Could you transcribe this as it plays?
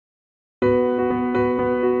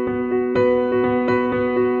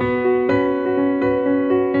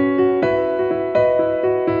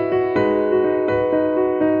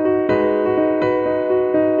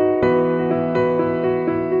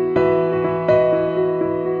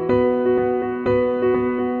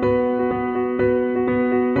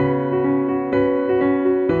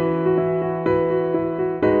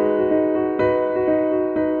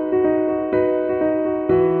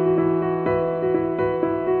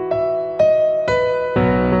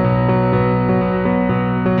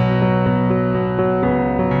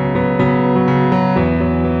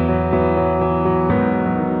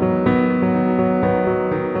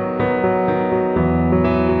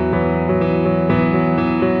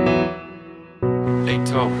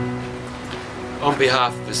Well, on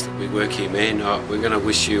behalf of us that we work here, man, we're going to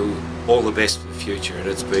wish you all the best for the future, and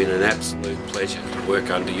it's been an absolute pleasure to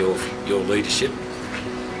work under your leadership.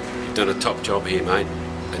 You've done a top job here, mate,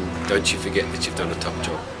 and don't you forget that you've done a top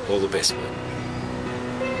job. All the best,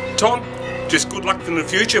 mate. Tom, just good luck in the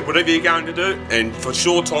future, whatever you're going to do, and for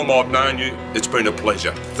sure, Tom, I've known you, it's been a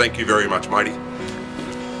pleasure. Thank you very much, matey.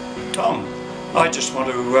 Tom, I just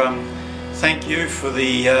want to thank you for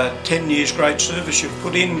the 10 years great service you've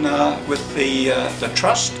put in with the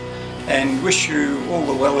Trust, and wish you all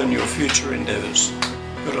the well in your future endeavours.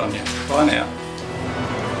 Good on you. Bye now.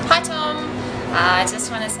 Hi Tom, I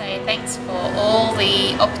just want to say thanks for all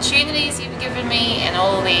the opportunities you've given me and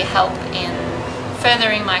all the help in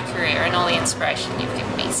furthering my career and all the inspiration you've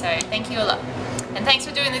given me, so thank you a lot. And thanks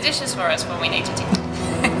for doing the dishes for us when we need you to.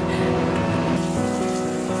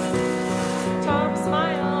 Tom,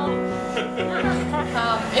 smile!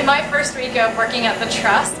 In my first week of working at the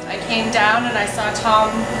Trust, I came down and I saw Tom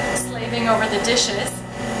slaving over the dishes,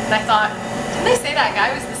 and I thought, didn't they say that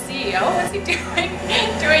guy was the CEO? What's he doing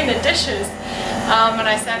doing the dishes? And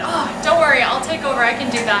I said, oh, don't worry, I'll take over, I can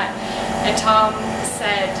do that. And Tom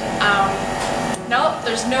said, no,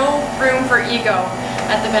 there's no room for ego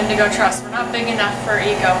at the Bendigo Trust. We're not big enough for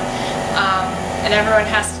ego, and everyone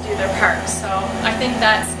has to do their part. So I think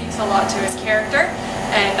that speaks a lot to his character.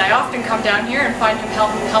 And I often come down here and find him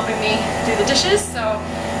helping me do the dishes, so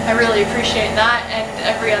I really appreciate that and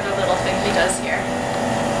every other little thing he does here.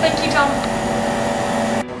 Thank you, Tom.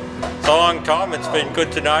 So long, Tom. It's been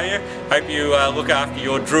good to know you. Hope you look after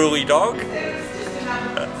your drooly dog.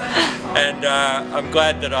 And I'm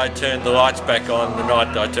glad that I turned the lights back on the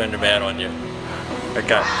night that I turned them out on you.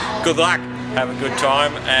 Okay. Good luck. Have a good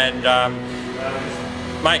time, and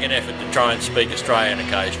make an effort to try and speak Australian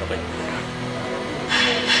occasionally.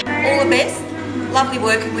 All the best, lovely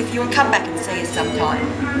working with you, and come back and see us sometime.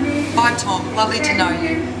 Bye Tom, lovely to know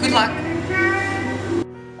you. Good luck.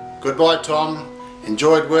 Goodbye Tom,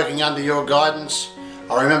 enjoyed working under your guidance.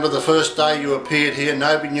 I remember the first day you appeared here,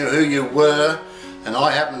 nobody knew who you were, and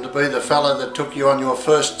I happened to be the fellow that took you on your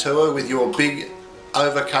first tour with your big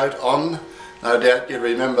overcoat on. No doubt you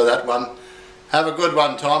remember that one. Have a good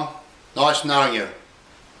one, Tom. Nice knowing you.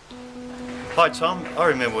 Hi Tom, I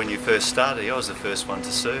remember when you first started, I was the first one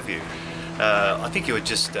to serve you. I think you were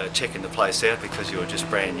just checking the place out because you were just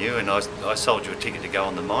brand new, and I sold you a ticket to go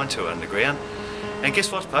on the mine tour underground. And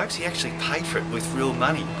guess what folks, he actually paid for it with real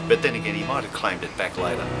money, but then again he might have claimed it back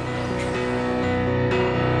later.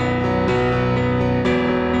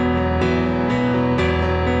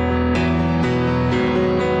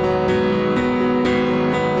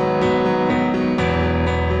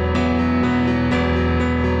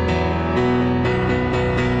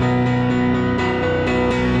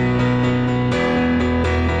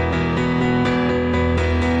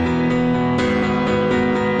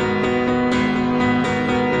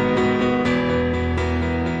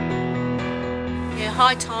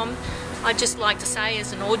 Hi Tom, I'd just like to say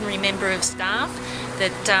as an ordinary member of staff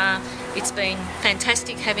that it's been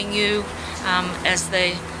fantastic having you as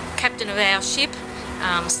the captain of our ship,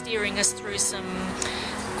 steering us through some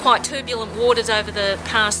quite turbulent waters over the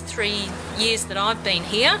past 3 years that I've been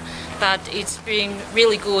here, but it's been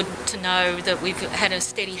really good to know that we've had a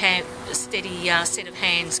steady set of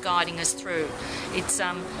hands guiding us through. It's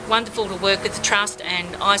wonderful to work with the Trust,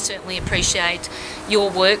 and I certainly appreciate your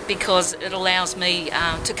work because it allows me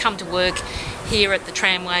to come to work here at the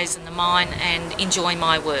tramways and the mine and enjoy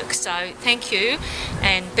my work. So thank you,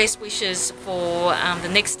 and best wishes for the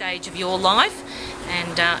next stage of your life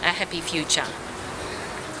and a happy future.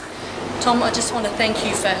 Tom, I just want to thank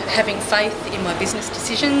you for having faith in my business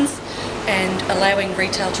decisions and allowing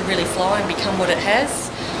retail to really fly and become what it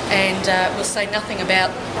has. And we'll say nothing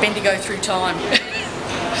about Bendigo through time.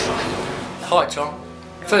 Hi Tom.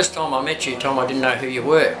 First time I met you, Tom, I didn't know who you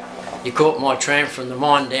were. You caught my tram from the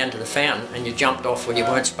mine down to the fountain and you jumped off where you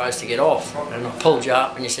weren't supposed to get off. And I pulled you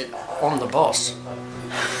up and you said, I'm the boss.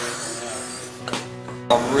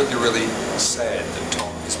 I'm really sad that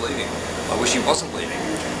Tom is leaving. I wish he wasn't leaving,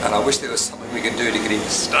 and I wish there was something we could do to get him to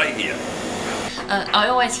stay here. I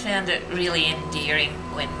always found it really endearing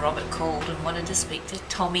when Robert called and wanted to speak to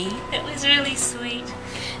Tommy. It was really sweet.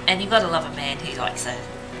 And you've got to love a man who likes a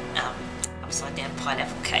upside down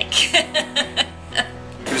pineapple cake.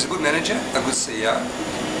 He was a good manager, a good CEO,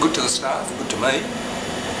 good to the staff, good to me,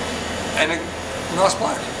 and a nice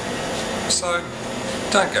bloke. So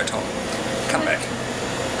don't go, Tom. Come back.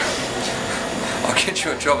 I'll get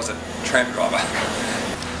you a job as a tram driver.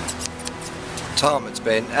 Tom, it's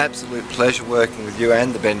been an absolute pleasure working with you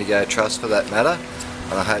and the Bendigo Trust for that matter,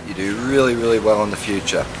 and I hope you do really well in the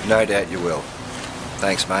future. No doubt you will.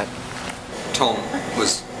 Thanks, mate. Tom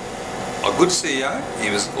was a good CEO, he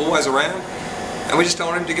was always around, and we just don't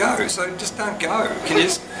want him to go, so just don't go. Can you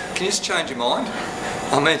just change your mind?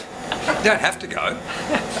 I mean, you don't have to go.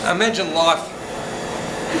 Imagine life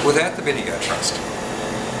without the Bendigo Trust.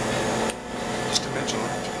 Just imagine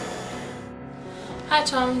that. Hi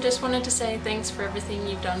Tom, just wanted to say thanks for everything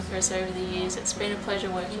you've done for us over the years. It's been a pleasure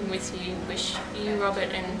working with you. Wish you,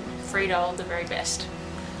 Robert and Frida all the very best.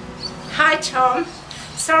 Hi Tom,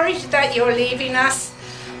 sorry that you're leaving us,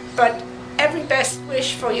 but every best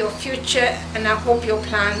wish for your future, and I hope your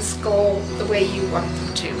plans go the way you want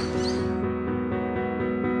them to.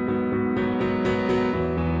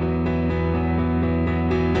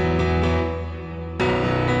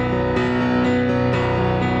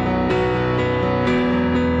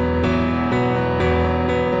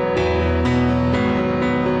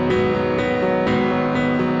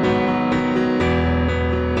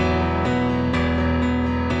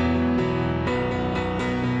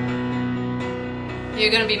 You're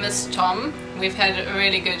going to be missed, Tom. We've had a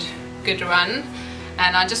really good run,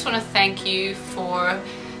 and I just want to thank you for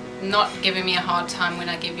not giving me a hard time when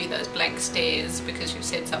I give you those blank stares, because you've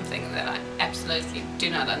said something that I absolutely do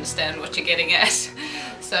not understand what you're getting at.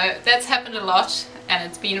 So that's happened a lot, and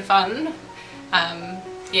it's been fun.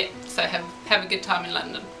 Yeah, so have a good time in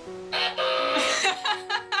London.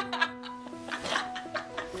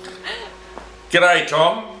 G'day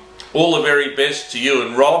Tom, all the very best to you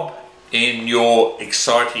and Rob in your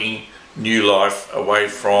exciting new life away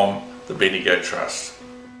from the Bendigo Trust.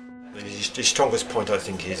 His strongest point, I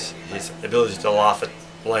think, is his ability to laugh at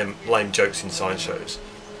lame jokes in science shows.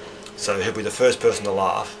 So he'll be the first person to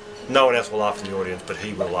laugh. No one else will laugh in the audience, but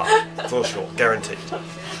he will laugh, for sure, guaranteed.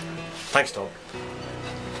 Thanks, Tom.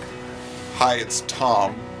 Hi, it's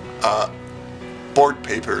Tom. Board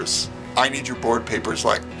papers. I need your board papers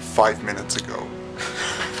like 5 minutes ago.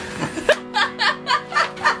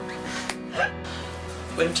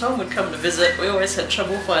 When Tom would come to visit, we always had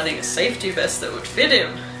trouble finding a safety vest that would fit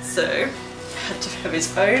him, so had to have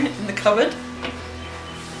his own in the cupboard.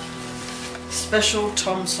 Special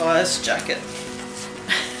Tom size jacket.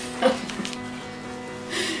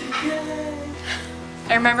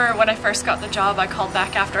 I remember when I first got the job, I called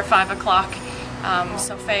back after 5 o'clock,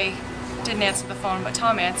 so Faye didn't answer the phone, but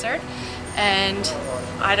Tom answered, and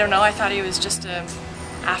I don't know, I thought he was just a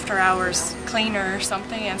after-hours cleaner or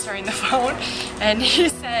something answering the phone, and he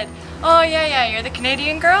said, "Oh yeah, you're the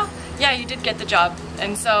Canadian girl? Yeah, you did get the job."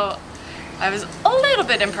 And so I was a little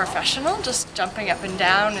bit unprofessional, just jumping up and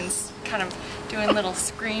down and kind of doing little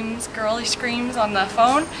screams, girly screams on the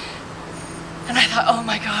phone. And I thought, oh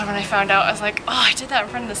my god, when I found out, I was like, oh, I did that in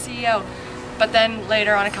front of the CEO. But then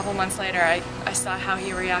later on, a couple months later, I saw how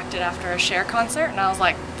he reacted after a Cher concert, and I was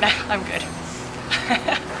like, nah, I'm good.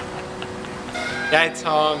 Hey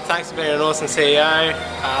Tom, thanks for being an awesome CEO.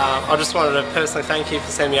 I just wanted to personally thank you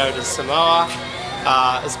for sending me over to Samoa.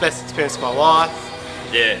 It was the best experience of my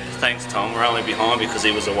life. Yeah, thanks Tom. We're only behind because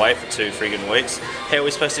he was away for 2 friggin' weeks. How are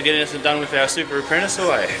we supposed to get anything done with our super apprentice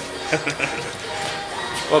away?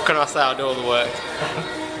 What can I say? I'll do all the work.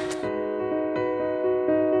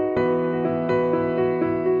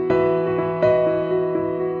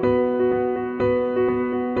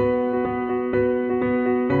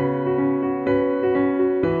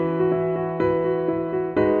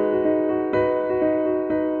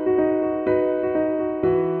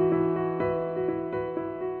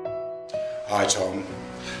 Hi Tom,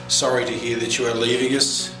 sorry to hear that you are leaving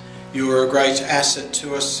us. You were a great asset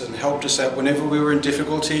to us and helped us out whenever we were in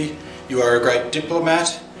difficulty. You are a great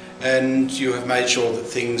diplomat and you have made sure that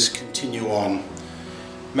things continue on.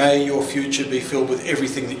 May your future be filled with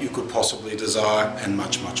everything that you could possibly desire and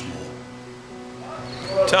much, much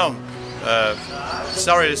more. Tom,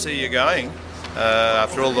 sorry to see you going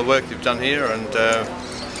after all the work you've done here, and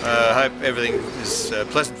I hope everything is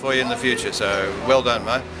pleasant for you in the future, so well done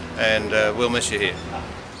mate, and we'll miss you here.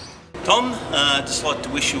 Tom, just like to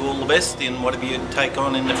wish you all the best in whatever you take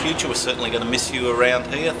on in the future. We're certainly going to miss you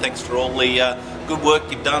around here. Thanks for all the good work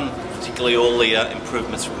you've done, particularly all the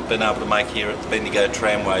improvements we've been able to make here at the Bendigo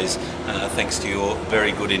Tramways, thanks to your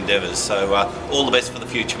very good endeavours. So all the best for the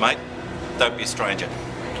future, mate. Don't be a stranger.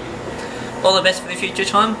 All the best for the future,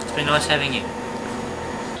 Tom. It's been nice having you.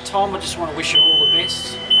 Tom, I just want to wish you all the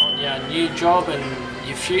best on your new job and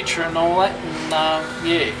your future and all that, and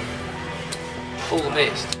yeah, all the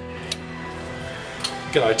best.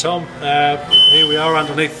 G'day Tom, here we are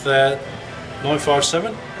underneath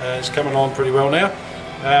 957, it's coming on pretty well now.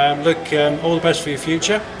 Look, all the best for your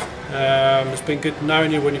future. It's been good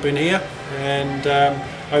knowing you when you've been here, and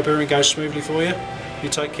hope everything goes smoothly for you. You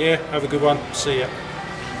take care, have a good one, see ya.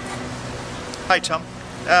 Hey Tom.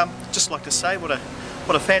 just like to say what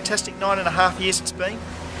a fantastic 9.5 years it's been,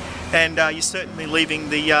 and you're certainly leaving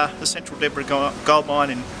the Central Deborah Gold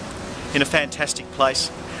Mine in a fantastic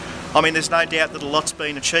place. I mean, there's no doubt that a lot's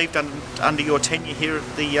been achieved under your tenure here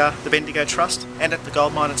at the Bendigo Trust and at the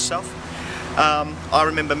gold mine itself. I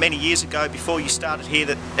remember many years ago, before you started here,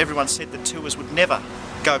 that everyone said that tours would never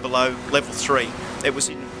go below level 3. It was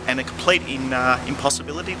a complete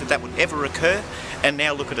impossibility that would ever occur, and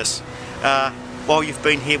now look at us. While you've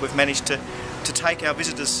been here, we've managed to take our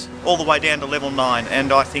visitors all the way down to level 9,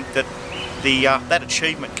 and I think that that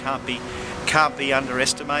achievement can't be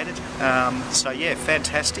underestimated. So yeah,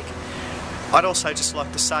 fantastic. I'd also just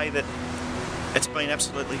like to say that it's been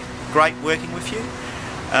absolutely great working with you,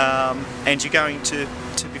 and you're going to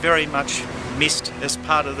be very much missed as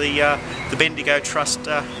part of the Bendigo Trust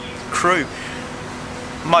crew.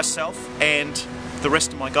 Myself and the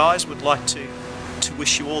rest of my guys would like to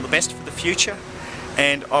wish you all the best for the future,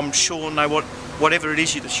 and I'm sure whatever it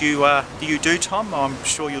is that you do, Tom, I'm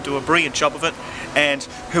sure you'll do a brilliant job of it, and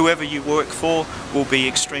whoever you work for will be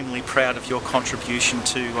extremely proud of your contribution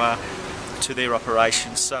to their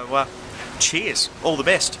operations. So cheers, all the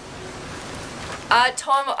best.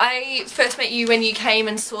 Tom, I first met you when you came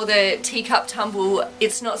and saw the Teacup Tumble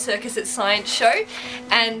It's Not Circus, It's Science show,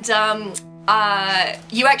 and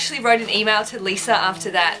you actually wrote an email to Lisa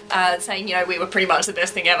after that saying, you know, we were pretty much the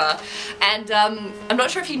best thing ever. And I'm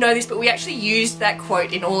not sure if you know this, but we actually used that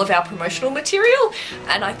quote in all of our promotional material,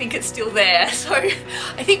 and I think it's still there. So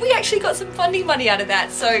I think we actually got some funding money out of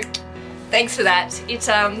that, so thanks for that. It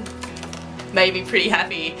made me pretty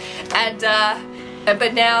happy. And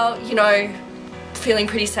but now, you know, feeling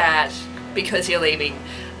pretty sad because you're leaving.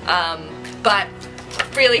 But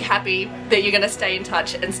really happy that you're going to stay in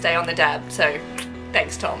touch and stay on the DAB, so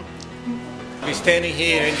thanks, Tom. We're standing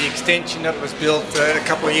here in the extension that was built a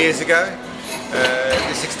couple of years ago.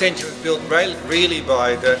 This extension was built really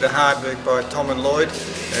by the hard work by Tom and Lloyd,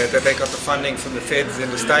 that they got the funding from the feds in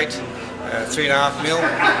the state, 3.5 mil,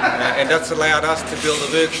 and that's allowed us to build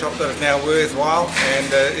a workshop that is now worthwhile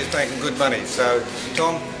and is making good money. So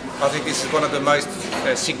Tom, I think this is one of the most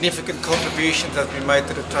significant contributions that's been made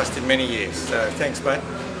to the Trust in many years. So thanks, mate.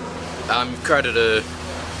 You've created a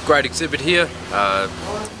great exhibit here,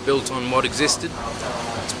 built on what existed.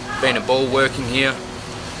 It's been a ball working here.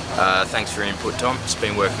 Thanks for your input, Tom. It's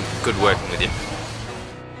been good working with you.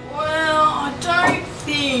 Well, I don't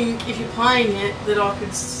think if you're playing it that I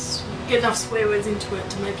could get enough swear words into it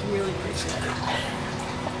to make you really appreciate it.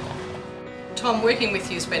 Tom, working with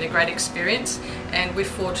you has been a great experience, and we've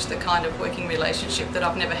forged the kind of working relationship that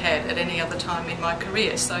I've never had at any other time in my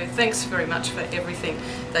career. So thanks very much for everything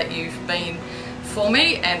that you've been for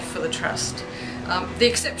me and for the Trust. The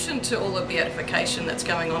exception to all the beatification that's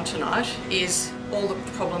going on tonight is all the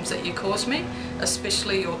problems that you caused me,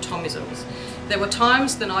 especially your Tomisms. There were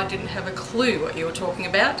times that I didn't have a clue what you were talking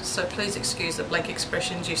about, so please excuse the blank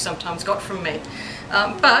expressions you sometimes got from me.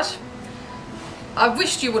 But I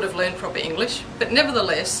wished you would have learned proper English, but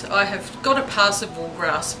nevertheless I have got a passable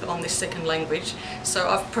grasp on this second language, so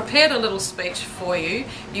I've prepared a little speech for you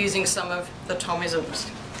using some of the Tomisms.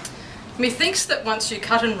 Methinks that once you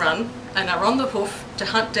cut and run and are on the hoof to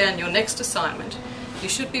hunt down your next assignment, you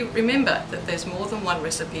should remember that there's more than one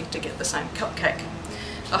recipe to get the same cupcake.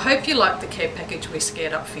 I hope you like the care package we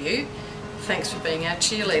scared up for you. Thanks for being our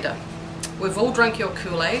cheerleader. We've all drunk your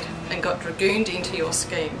Kool-Aid and got dragooned into your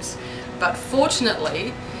schemes. But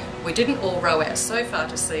fortunately, we didn't all row out so far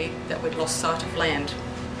to sea that we'd lost sight of land.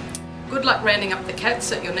 Good luck rounding up the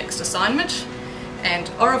cats at your next assignment,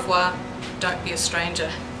 and au revoir, don't be a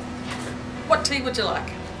stranger. What tea would you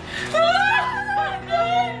like?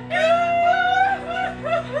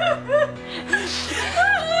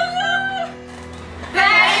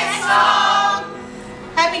 Thanks, Tom!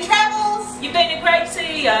 Happy travels! You've been a great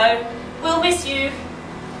CEO. We'll miss you.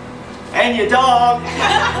 And your dog!